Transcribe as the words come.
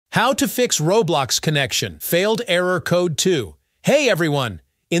How to fix Roblox connection. Failed error code 2. Hey everyone!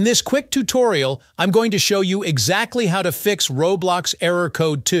 In this quick tutorial, I'm going to show you exactly how to fix Roblox Error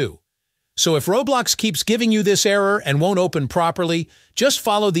Code 2. So if Roblox keeps giving you this error and won't open properly, just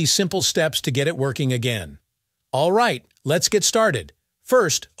follow these simple steps to get it working again. Alright, let's get started.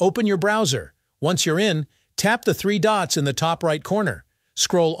 First, open your browser. Once you're in, tap the three dots in the top right corner.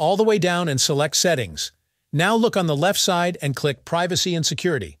 Scroll all the way down and select Settings. Now look on the left side and click Privacy and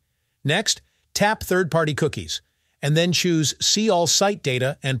Security. Next, tap Third-Party Cookies, and then choose See All Site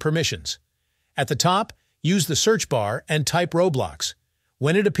Data and Permissions. At the top, use the search bar and type Roblox.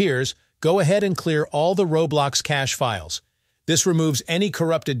 When it appears, go ahead and clear all the Roblox cache files. This removes any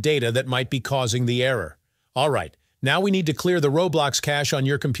corrupted data that might be causing the error. Alright, now we need to clear the Roblox cache on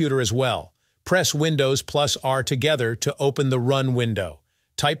your computer as well. Press Windows plus R together to open the Run window.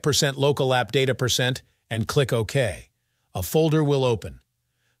 Type %localappdata% and click OK. A folder will open.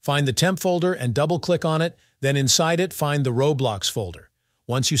 Find the temp folder and double-click on it, then inside it find the Roblox folder.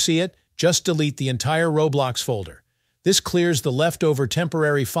 Once you see it, just delete the entire Roblox folder. This clears the leftover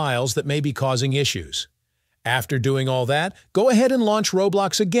temporary files that may be causing issues. After doing all that, go ahead and launch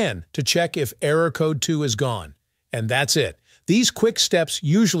Roblox again to check if error code 2 is gone. And that's it. These quick steps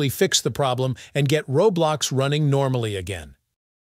usually fix the problem and get Roblox running normally again.